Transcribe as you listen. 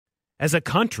as a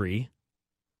country,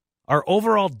 our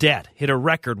overall debt hit a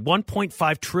record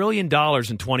 $1.5 trillion in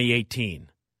 2018.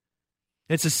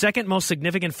 It's the second most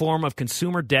significant form of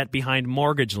consumer debt behind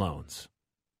mortgage loans.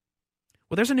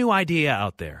 Well, there's a new idea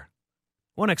out there.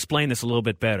 I want to explain this a little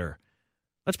bit better.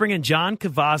 Let's bring in John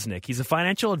Kvasnik. He's a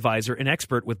financial advisor and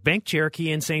expert with Bank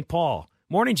Cherokee in St. Paul.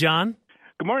 Morning, John.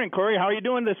 Good morning, Corey. How are you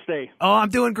doing this day? Oh, I'm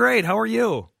doing great. How are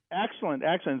you? Excellent,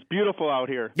 excellent. It's beautiful out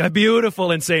here.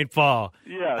 Beautiful in St. Paul.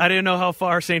 Yeah. I didn't know how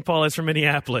far St. Paul is from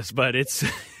Minneapolis, but it's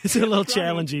a little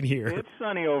challenging here. It's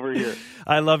sunny over here.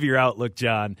 I love your outlook,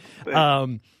 John.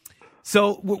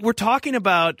 So we're talking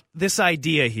about this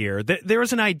idea here. There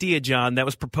is an idea, John, that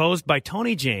was proposed by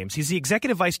Tony James. He's the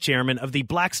executive vice chairman of the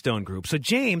Blackstone Group. So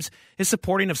James is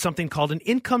supporting of something called an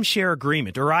income share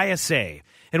agreement, or ISA.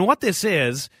 And what this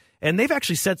is, and they've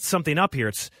actually set something up here.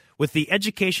 It's with the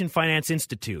Education Finance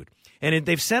Institute. And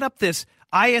they've set up this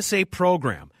ISA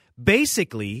program.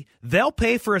 Basically, they'll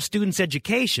pay for a student's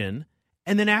education,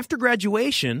 and then after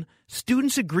graduation,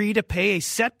 students agree to pay a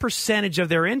set percentage of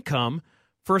their income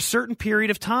for a certain period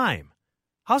of time.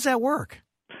 How's that work?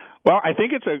 Well, I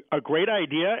think it's a great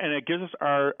idea, and it gives us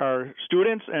our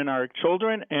students and our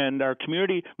children and our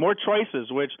community more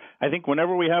choices, which I think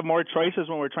whenever we have more choices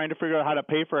when we're trying to figure out how to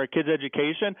pay for our kids'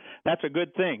 education, that's a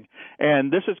good thing.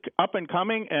 And this is up and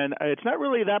coming, and it's not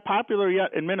really that popular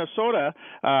yet in Minnesota.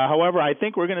 However, I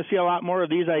think we're going to see a lot more of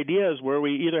these ideas where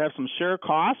we either have some share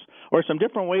costs or some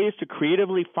different ways to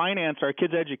creatively finance our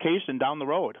kids' education down the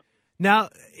road. Now,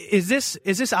 is this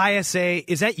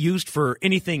ISA, is that used for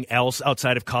anything else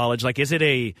outside of college? Like, is it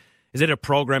a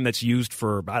program that's used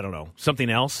for, I don't know,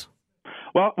 something else?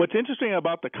 Well, what's interesting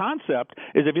about the concept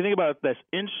is if you think about this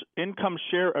income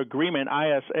share agreement,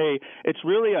 ISA, it's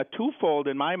really a twofold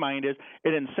in my mind. Is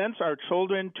it incents our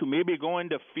children to maybe go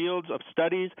into fields of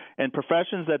studies and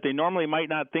professions that they normally might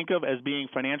not think of as being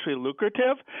financially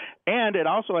lucrative, and it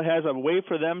also has a way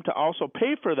for them to also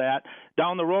pay for that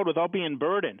down the road without being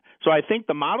burdened. So I think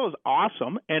the model is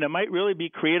awesome, and it might really be a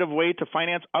creative way to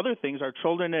finance other things our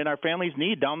children and our families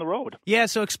need down the road. Yeah,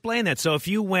 so explain that. So if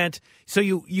you went, so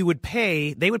you would pay,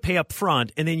 they would pay up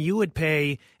front, and then you would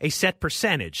pay a set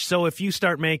percentage. So if you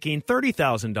start making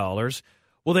 $30,000,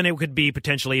 well, then it could be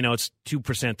potentially, it's 2%,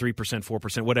 3%,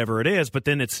 4%, whatever it is, but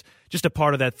then it's just a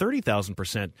part of that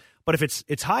 30,000%. But if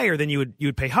it's higher, then you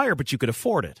would pay higher, but you could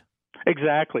afford it.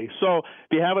 Exactly. So if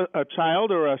you have a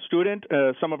child or a student,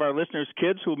 some of our listeners'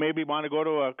 kids who maybe want to go to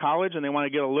a college and they want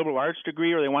to get a liberal arts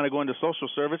degree or they want to go into social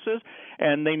services,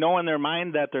 and they know in their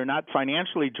mind that they're not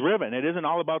financially driven. It isn't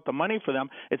all about the money for them.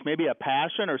 It's maybe a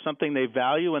passion or something they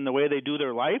value in the way they do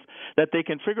their life, that they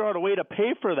can figure out a way to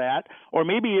pay for that, or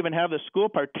maybe even have the school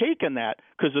partake in that,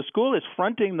 because the school is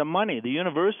fronting the money, the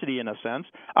university in a sense,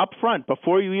 up front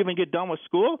before you even get done with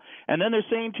school. And then they're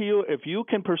saying to you, if you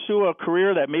can pursue a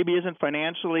career that maybe isn't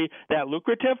financially that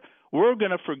lucrative, we're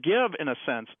going to forgive, in a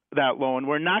sense, that loan.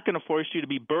 We're not going to force you to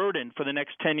be burdened for the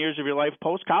next 10 years of your life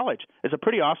post-college. It's a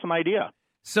pretty awesome idea.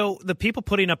 So the people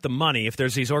putting up the money, if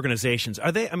there's these organizations,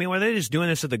 are they just doing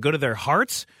this at the good of their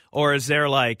hearts? Or is there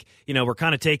like, we're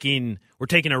kind of taking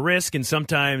a risk, and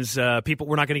sometimes we're not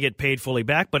going to get paid fully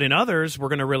back, but in others, we're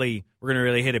going to really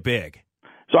hit it big?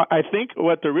 So I think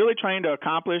what they're really trying to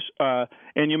accomplish,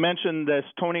 and you mentioned this,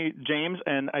 Tony James,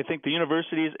 and I think the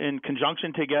universities in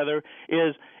conjunction together,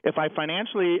 is if I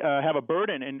financially have a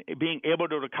burden in being able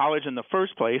to go to college in the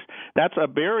first place, that's a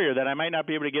barrier that I might not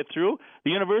be able to get through.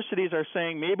 The universities are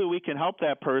saying maybe we can help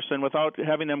that person without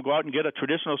having them go out and get a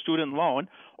traditional student loan,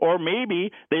 or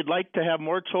maybe they'd like to have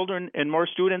more children and more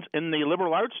students in the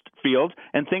liberal arts field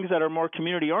and things that are more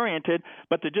community-oriented,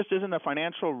 but there just isn't a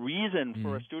financial reason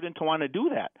for a student to want to do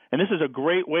that. And this is a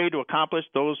great way to accomplish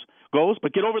those goals,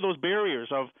 but get over those barriers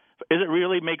of, does it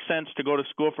really make sense to go to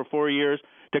school for 4 years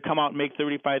to come out and make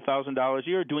 $35,000 a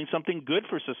year doing something good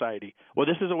for society? Well,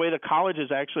 this is a way the college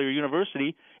is actually, or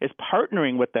university, is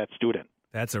partnering with that student.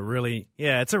 It's a really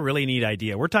neat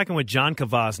idea. We're talking with John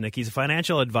Kvasnik. He's a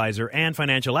financial advisor and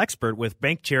financial expert with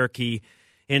Bank Cherokee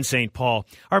in St. Paul.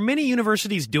 Are many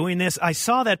universities doing this? I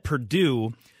saw that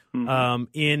Purdue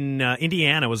in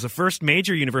Indiana was the first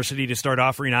major university to start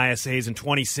offering ISAs in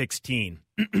 2016.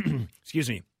 Excuse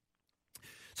me.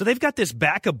 So they've got this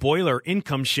back-a-boiler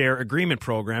income share agreement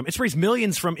program. It's raised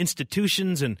millions from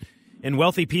institutions and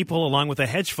wealthy people, along with a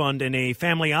hedge fund and a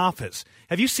family office.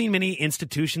 Have you seen many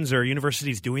institutions or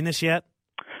universities doing this yet?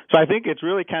 So I think it's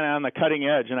really kind of on the cutting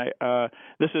edge, and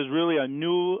this is really a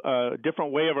new,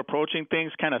 different way of approaching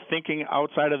things, kind of thinking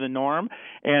outside of the norm.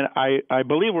 And I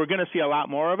believe we're going to see a lot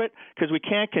more of it, because we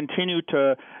can't continue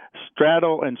to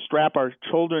straddle and strap our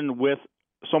children with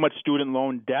so much student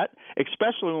loan debt,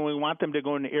 especially when we want them to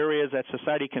go into areas that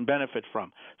society can benefit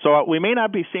from. So we may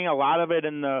not be seeing a lot of it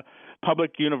in the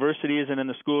public universities and in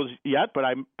the schools yet, but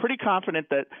I'm pretty confident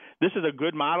that this is a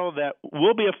good model that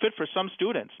will be a fit for some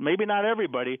students. Maybe not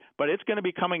everybody, but it's going to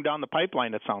be coming down the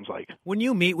pipeline, it sounds like. When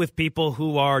you meet with people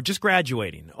who are just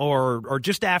graduating or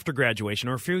just after graduation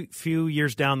or a few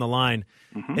years down the line,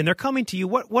 and they're coming to you,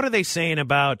 what are they saying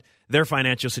about their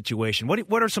financial situation?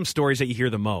 What are some stories that you hear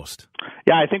the most?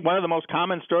 Yeah, I think one of the most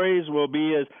common stories will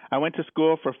be is I went to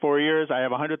school for 4 years. I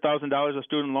have $100,000 of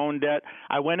student loan debt.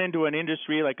 I went into an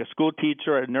industry like a school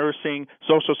teacher, or nursing,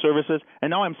 social services, and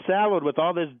now I'm saddled with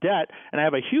all this debt, and I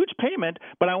have a huge payment,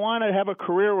 but I want to have a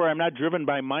career where I'm not driven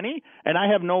by money, and I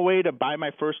have no way to buy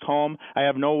my first home. I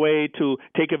have no way to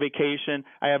take a vacation.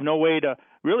 I have no way to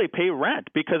really pay rent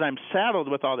because I'm saddled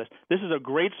with all this. This is a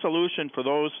great solution for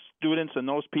those students and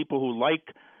those people who like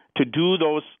to do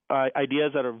those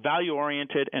ideas that are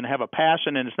value-oriented and have a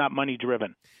passion and it's not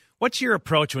money-driven. What's your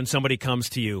approach when somebody comes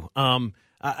to you?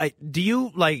 Do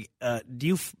you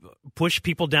push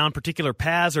people down particular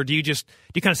paths, or do you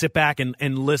kind of sit back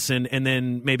and listen and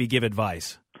then maybe give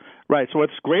advice? Right. So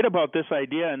what's great about this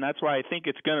idea, and that's why I think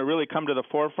it's going to really come to the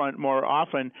forefront more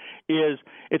often, is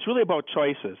it's really about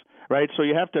choices. Right, so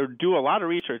you have to do a lot of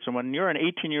research, and when you're an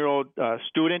 18-year-old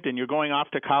student and you're going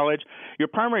off to college, your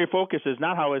primary focus is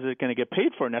not how is it going to get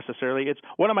paid for necessarily. It's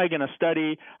what am I going to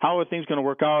study? How are things going to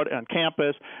work out on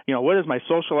campus? What is my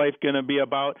social life going to be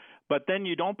about? But then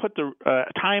you don't put the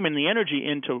time and the energy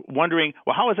into wondering,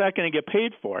 well, how is that going to get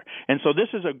paid for? And so this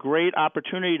is a great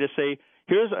opportunity to say,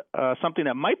 here's something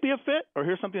that might be a fit, or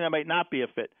here's something that might not be a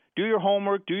fit. Do your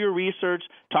homework, do your research,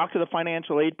 talk to the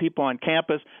financial aid people on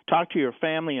campus, talk to your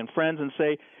family and friends and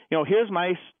say, here's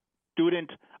my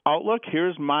student outlook,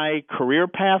 here's my career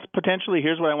path potentially,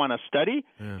 here's what I want to study.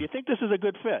 Yeah. Do you think this is a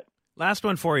good fit? Last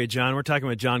one for you, John. We're talking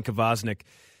with John Kvasnik.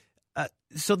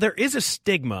 So there is a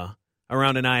stigma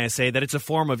around an ISA that it's a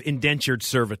form of indentured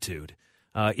servitude,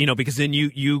 because then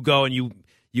you go and you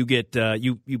get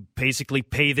you basically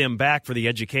pay them back for the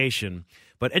education.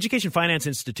 But Education Finance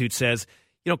Institute says,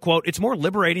 quote, it's more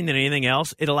liberating than anything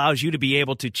else. It allows you to be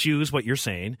able to choose what you're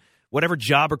saying, whatever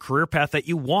job or career path that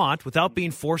you want without being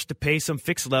forced to pay some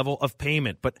fixed level of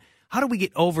payment. But how do we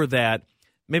get over that,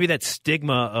 maybe that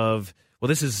stigma of, well,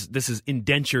 this is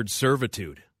indentured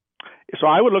servitude? So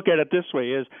I would look at it this way,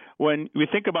 is when we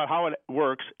think about how it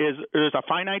works, is there's a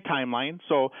finite timeline.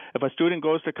 So if a student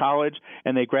goes to college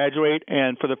and they graduate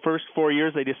and for the first 4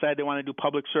 years they decide they want to do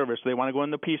public service, they want to go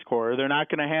in the Peace Corps, or they're not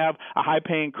going to have a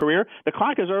high-paying career, the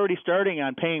clock is already starting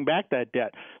on paying back that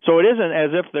debt. So it isn't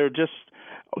as if they're just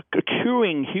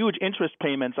accruing huge interest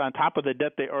payments on top of the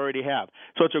debt they already have.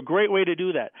 So it's a great way to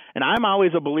do that. And I'm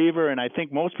always a believer, and I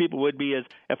think most people would be, is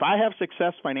if I have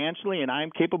success financially and I'm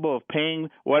capable of paying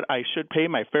what I should pay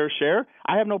my fair share,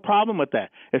 I have no problem with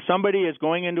that. If somebody is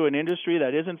going into an industry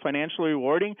that isn't financially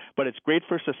rewarding, but it's great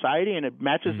for society and it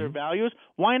matches their values,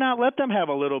 why not let them have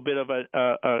a little bit of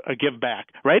a give back,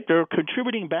 right? They're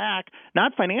contributing back,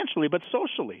 not financially, but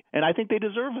socially. And I think they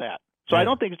deserve that. So I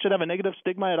don't think it should have a negative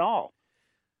stigma at all.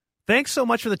 Thanks so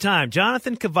much for the time.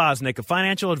 Jonathan Kvasnik, a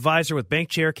financial advisor with Bank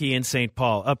Cherokee in St.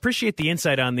 Paul. Appreciate the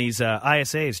insight on these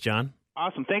ISAs, John.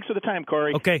 Awesome. Thanks for the time,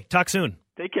 Corey. Okay, talk soon.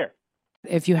 Take care.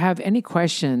 If you have any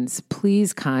questions,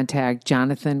 please contact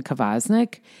Jonathan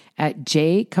Kvasnik at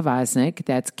jkvasnik,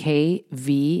 that's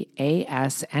Kvasnik,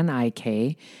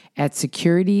 at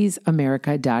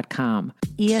securitiesamerica.com.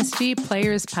 ESG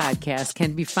Players Podcast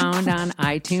can be found on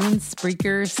iTunes,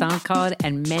 Spreaker, SoundCloud,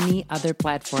 and many other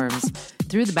platforms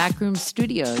through the Backroom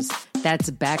Studios. That's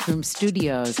Backroom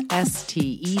Studios,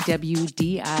 STEWDIOS.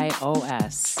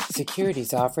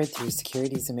 Securities offered through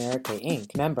Securities America,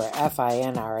 Inc., member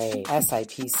FINRA,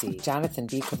 SIPC. Jonathan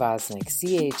B. Kvasnik,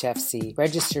 CHFC,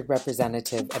 registered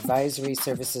representative. Advisory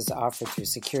services offered through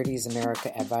Securities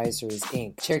America Advisories,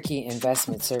 Inc., Cherokee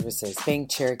Investment Services. Bank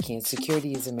Cherokee and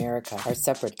Securities America are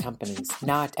separate companies,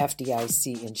 not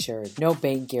FDIC insured. No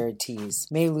bank guarantees.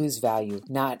 May lose value.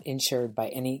 Not insured by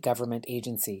any government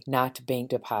agency. Not bank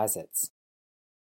deposit.